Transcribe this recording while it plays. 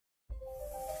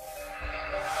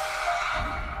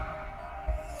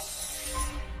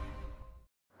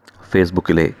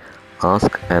ഫേസ്ബുക്കിലെ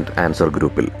ask and answer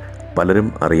ഗ്രൂപ്പിൽ പലരും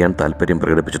അറിയാൻ താൽപ്പര്യം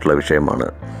പ്രകടിപ്പിച്ചിട്ടുള്ള വിഷയമാണ്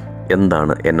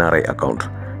എന്താണ് NRI അക്കൗണ്ട്,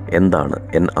 എന്താണ്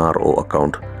NRO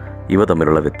അക്കൗണ്ട്, ഇവ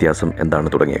തമ്മിലുള്ള വ്യത്യാസം എന്താണ്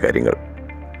തുടങ്ങിയ കാര്യങ്ങൾ.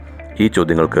 ഈ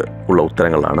ചോദ്യങ്ങൾക്ക് ഉള്ള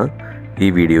ഉത്തരങ്ങളാണ് ഈ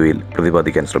വീഡിയോയിൽ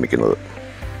പ്രതിപാദിക്കാൻ ശ്രമിക്കുന്നത്.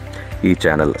 ഈ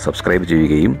ചാനൽ സബ്സ്ക്രൈബ്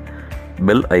ചെയ്യുകയും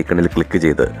ബെൽ ഐക്കണിൽ ക്ലിക്ക്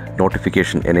ചെയ്ത്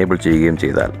നോട്ടിഫിക്കേഷൻ എനേബിൾ ചെയ്യുകയും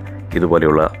ചെയ്താൽ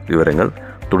ഇതുപോലെയുള്ള വിവരങ്ങൾ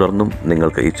തുടർന്നും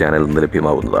നിങ്ങൾക്ക് ഈ ചാനലിൽ നിന്ന്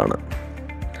ലഭ്യമാകുന്നതാണ്.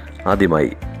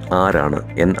 ആദ്യമായി ആരാണ്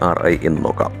NRI എന്ന്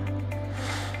നോക്കാം.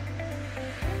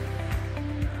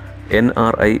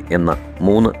 NRI എന്ന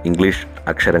 3 ഇംഗ്ലീഷ്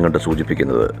അക്ഷരം കൊണ്ട്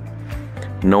സൂചിപ്പിക്കുന്നത്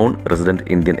നോൺ റെസിഡൻറ്റ്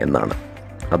ഇന്ത്യൻ എന്നാണ്.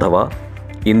 അഥവാ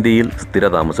ഇന്ത്യയിൽ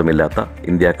സ്ഥിരതാമസമില്ലാത്ത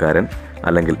ഇന്ത്യക്കാരൻ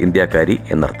അല്ലെങ്കിൽ ഇന്ത്യക്കാരി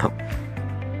എന്നർത്ഥം.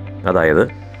 അതായത്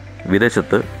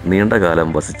വിദേശത്ത് നീണ്ടകാലം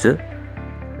വസിച്ച്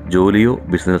ജോലിയോ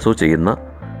ബിസിനസ്സോ ചെയ്യുന്ന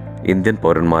ഇന്ത്യൻ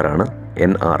പൗരന്മാരാണ്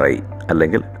NRI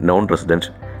അല്ലെങ്കിൽ നോൺ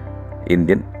റെസിഡൻറ്റ്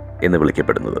ഇന്ത്യൻ എന്ന്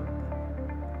വിളിക്കപ്പെടുന്നത്.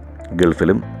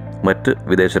 ഗൾഫിലും മറ്റ്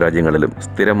വിദേശ രാജ്യങ്ങളിലും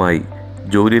സ്ഥിരമായി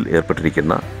ജോലിയിൽ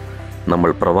ഏർപ്പെട്ടിരിക്കുന്ന നമ്മൾ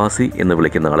പ്രവാസി എന്ന്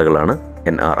വിളിക്കുന്ന ആളുകളാണ്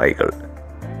NRIകൾ.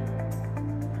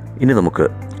 ഇനി നമുക്ക്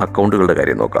അക്കൗണ്ടുകളുടെ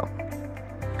കാര്യം നോക്കാം.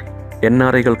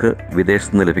 NRIകൾക്ക്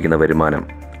വിദേശത്ത് നിന്ന് ലഭിക്കുന്ന വരുമാനം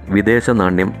വിദേശ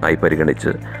നാണ്യം ആയി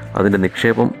പരിഗണിച്ച് അതിൻ്റെ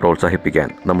നിക്ഷേപം പ്രോത്സാഹിപ്പിക്കാൻ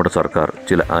നമ്മുടെ സർക്കാർ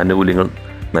ചില ആനുകൂല്യങ്ങൾ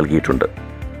നൽകിയിട്ടുണ്ട്.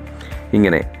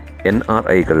 ഇങ്ങനെ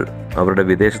NRIകൾ അവരുടെ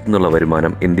വിദേശത്തു നിന്നുള്ള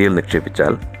വരുമാനം ഇന്ത്യയിൽ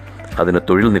നിക്ഷേപിച്ചാൽ അതിന്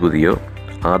തൊഴിൽ നികുതിയോ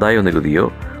ആദായ നികുതിയോ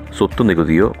സ്വത്ത്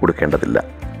നികുതിയോ കൊടുക്കേണ്ടതില്ല.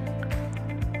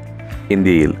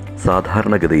 ഇന്ത്യയിൽ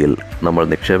സാധാരണഗതിയിൽ നമ്മൾ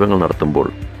നിക്ഷേപങ്ങൾ നടത്തുമ്പോൾ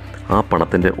ആ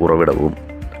പണത്തിൻ്റെ ഉറവിടവും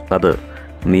അത്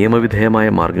നിയമവിധേയമായ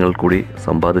മാർഗങ്ങൾ കൂടി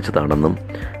സമ്പാദിച്ചതാണെന്നും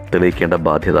തെളിയിക്കേണ്ട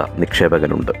ബാധ്യത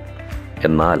നിക്ഷേപകനുണ്ട്.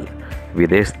 എന്നാൽ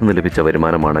വിദേശത്ത് നിന്ന് ലഭിച്ച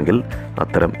വരുമാനമാണെങ്കിൽ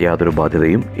അത്തരം യാതൊരു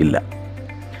ബാധ്യതയും ഇല്ല.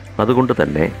 അതുകൊണ്ട്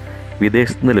തന്നെ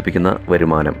വിദേശത്ത് നിന്ന് ലഭിക്കുന്ന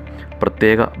വരുമാനം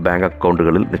പ്രത്യേക ബാങ്ക്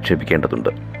അക്കൗണ്ടുകളിൽ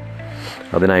നിക്ഷേപിക്കേണ്ടതുണ്ട്.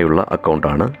 അതിനായുള്ള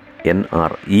അക്കൗണ്ടാണ്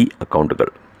NRE അക്കൗണ്ടുകൾ,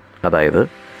 അതായത്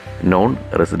non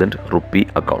resident rupee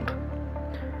account.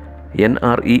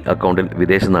 NRE അക്കൗണ്ടിൽ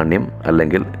വിദേശ നാണ്യം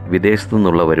അല്ലെങ്കിൽ വിദേശത്തു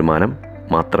നിന്നുള്ള വരുമാനം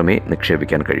മാത്രമേ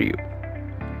നിക്ഷേപിക്കാൻ കഴിയൂ.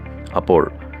 അപ്പോൾ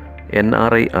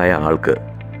NRI ആയ ആൾക്ക്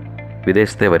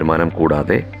വിദേശത്തെ വരുമാനം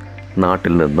കൂടാതെ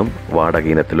നാട്ടിൽ നിന്നും വാടക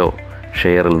ഇനത്തിലോ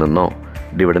ഷെയറിൽ നിന്നോ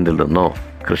ഡിവിഡൻഡിൽ നിന്നോ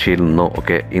കൃഷിയിൽ നിന്നോ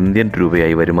ഒക്കെ ഇന്ത്യൻ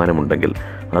രൂപയായി വരുമാനമുണ്ടെങ്കിൽ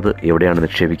അത് എവിടെയാണ്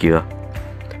നിക്ഷേപിക്കുക?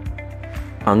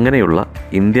 അങ്ങനെയുള്ള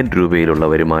ഇന്ത്യൻ രൂപയിലുള്ള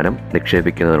വരുമാനം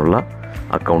നിക്ഷേപിക്കുന്നതിനുള്ള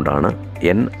അക്കൗണ്ടാണ്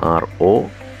NRO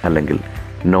അല്ലെങ്കിൽ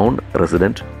നോൺ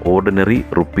റെസിഡൻറ്റ് ഓർഡിനറി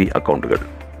റുപ്പി അക്കൗണ്ടുകൾ.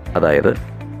 അതായത്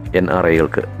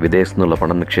NRIകൾക്ക് വിദേശത്തു നിന്നുള്ള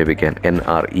പണം നിക്ഷേപിക്കാൻ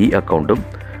NRE അക്കൗണ്ടും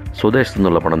സ്വദേശത്തു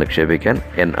നിന്നുള്ള പണം നിക്ഷേപിക്കാൻ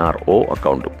NRO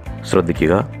അക്കൗണ്ടും.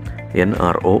 ശ്രദ്ധിക്കുക,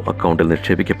 NRO അക്കൗണ്ടിൽ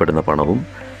നിക്ഷേപിക്കപ്പെടുന്ന പണവും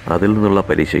അതിൽ നിന്നുള്ള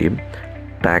പലിശയും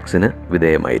ടാക്സിന്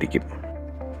വിധേയമായിരിക്കും.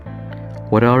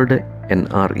 ഒരാളുടെ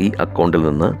NRE അക്കൗണ്ടിൽ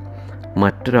നിന്ന്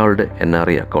മറ്റൊരാളുടെ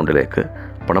NRE അക്കൗണ്ടിലേക്ക്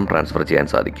പണം ട്രാൻസ്ഫർ ചെയ്യാൻ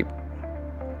സാധിക്കും.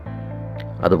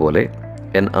 അതുപോലെ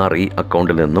NRE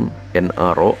അക്കൗണ്ടിൽ നിന്നും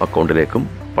NRO അക്കൗണ്ടിലേക്കും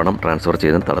പണം ട്രാൻസ്ഫർ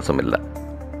ചെയ്യുന്നതിന് തടസ്സമില്ല.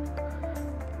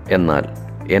 എന്നാൽ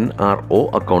NRO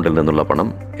അക്കൗണ്ടിൽ നിന്നുള്ള പണം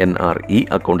NRE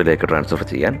അക്കൗണ്ടിലേക്ക് ട്രാൻസ്ഫർ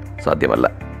ചെയ്യാൻ സാധ്യമല്ല.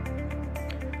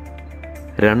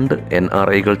 2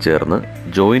 NRIകൾ ചേർന്ന്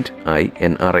ജോയിൻ്റ് ആയി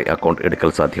NRI അക്കൗണ്ട്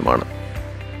എടുക്കൽ സാധ്യമാണ്.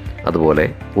 അതുപോലെ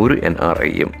ഒരു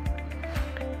NRIയും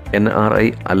NRI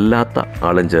അല്ലാത്ത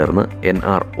ആളും ചേർന്ന്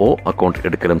NRO അക്കൗണ്ട്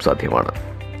എടുക്കലും സാധ്യമാണ്.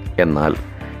 എന്നാൽ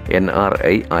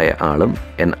NRI ആയ ആളും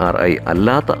NRI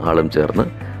അല്ലാത്ത ആളും ചേർന്ന്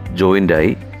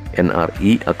ജോയിൻ്റായി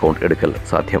NRE അക്കൗണ്ട് എടുക്കൽ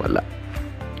സാധ്യമല്ല.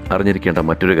 അറിഞ്ഞിരിക്കേണ്ട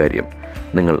മറ്റൊരു കാര്യം,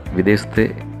 നിങ്ങൾ വിദേശത്തെ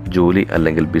ജോലി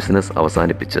അല്ലെങ്കിൽ ബിസിനസ്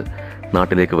അവസാനിപ്പിച്ച്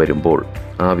നാട്ടിലേക്ക് വരുമ്പോൾ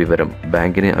ആ വിവരം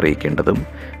ബാങ്കിനെ അറിയിക്കേണ്ടതും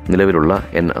നിലവിലുള്ള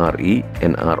NRE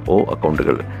NRO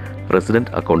അക്കൗണ്ടുകൾ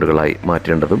റെസിഡൻറ്റ് അക്കൗണ്ടുകളായി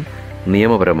മാറ്റേണ്ടതും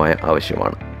നിയമപരമായ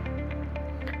ആവശ്യമാണ്.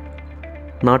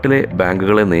 നാട്ടിലെ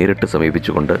ബാങ്കുകളെ നേരിട്ട്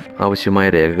സമീപിച്ചുകൊണ്ട് ആവശ്യമായ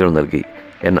രേഖകൾ നൽകി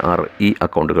NRE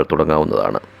അക്കൗണ്ടുകൾ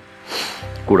തുടങ്ങാവുന്നതാണ്.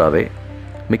 കൂടാതെ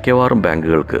മിക്കവാറും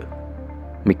ബാങ്കുകൾക്ക്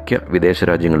മിക്ക വിദേശ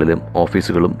രാജ്യങ്ങളിലും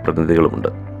ഓഫീസുകളും പ്രതിനിധികളുമുണ്ട്.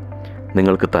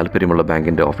 നിങ്ങൾക്ക് താൽപ്പര്യമുള്ള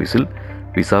ബാങ്കിൻ്റെ ഓഫീസിൽ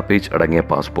വിസ പേജ് അടങ്ങിയ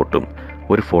പാസ്പോർട്ടും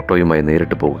ഒരു ഫോട്ടോയുമായി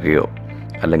നേരിട്ട് പോകുകയോ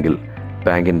അല്ലെങ്കിൽ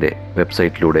ബാങ്കിൻ്റെ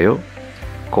വെബ്സൈറ്റിലൂടെയോ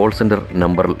കോൾ സെൻറ്റർ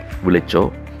നമ്പറിൽ വിളിച്ചോ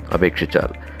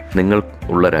അപേക്ഷിച്ചാൽ നിങ്ങൾ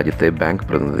ഉള്ള രാജ്യത്തെ ബാങ്ക്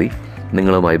പ്രതിനിധി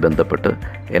നിങ്ങളുമായി ബന്ധപ്പെട്ട്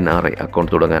NRI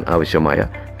അക്കൗണ്ട് തുടങ്ങാൻ ആവശ്യമായ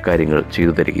കാര്യങ്ങൾ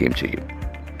ചെയ്തു തരികയും ചെയ്യും.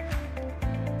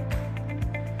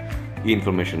 ഈ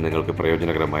ഇൻഫർമേഷൻ നിങ്ങൾക്ക്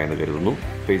പ്രയോജനകരമായെന്ന് കരുതുന്നു.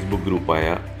 ഫേസ്ബുക്ക് ഗ്രൂപ്പായ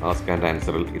ആസ്ക് ആൻഡ്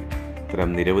ആൻസറിൽ ഇത്തരം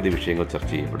നിരവധി വിഷയങ്ങൾ ചർച്ച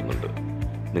ചെയ്യപ്പെടുന്നുണ്ട്.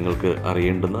 നിങ്ങൾക്ക്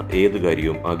അറിയേണ്ടുന്ന ഏത്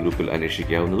കാര്യവും ആ ഗ്രൂപ്പിൽ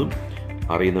അന്വേഷിക്കാവുന്നതും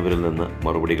അറിയുന്നവരിൽ നിന്ന്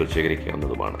മറുപടികൾ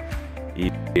ശേഖരിക്കാവുന്നതുമാണ്. ഈ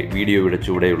വീഡിയോയുടെ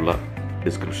ചുവടെയുള്ള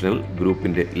ഡിസ്ക്രിപ്ഷനിൽ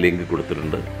ഗ്രൂപ്പിൻ്റെ ലിങ്ക്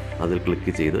കൊടുത്തിട്ടുണ്ട്. അതിൽ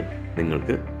ക്ലിക്ക് ചെയ്ത്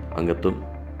നിങ്ങൾക്ക് അംഗത്വം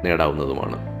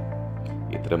നേടാവുന്നതുമാണ്.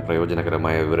 ഇത്തരം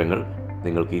പ്രയോജനകരമായ വിവരങ്ങൾ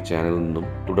നിങ്ങൾക്ക് ഈ ചാനലിൽ നിന്നും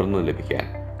തുടർന്ന് ലഭിക്കാൻ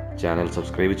ചാനൽ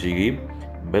സബ്സ്ക്രൈബ് ചെയ്യുകയും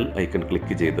ബെൽ ഐക്കൺ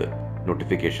ക്ലിക്ക് ചെയ്ത്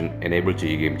നോട്ടിഫിക്കേഷൻ എനേബിൾ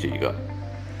ചെയ്യുകയും ചെയ്യുക.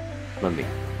 നന്ദി.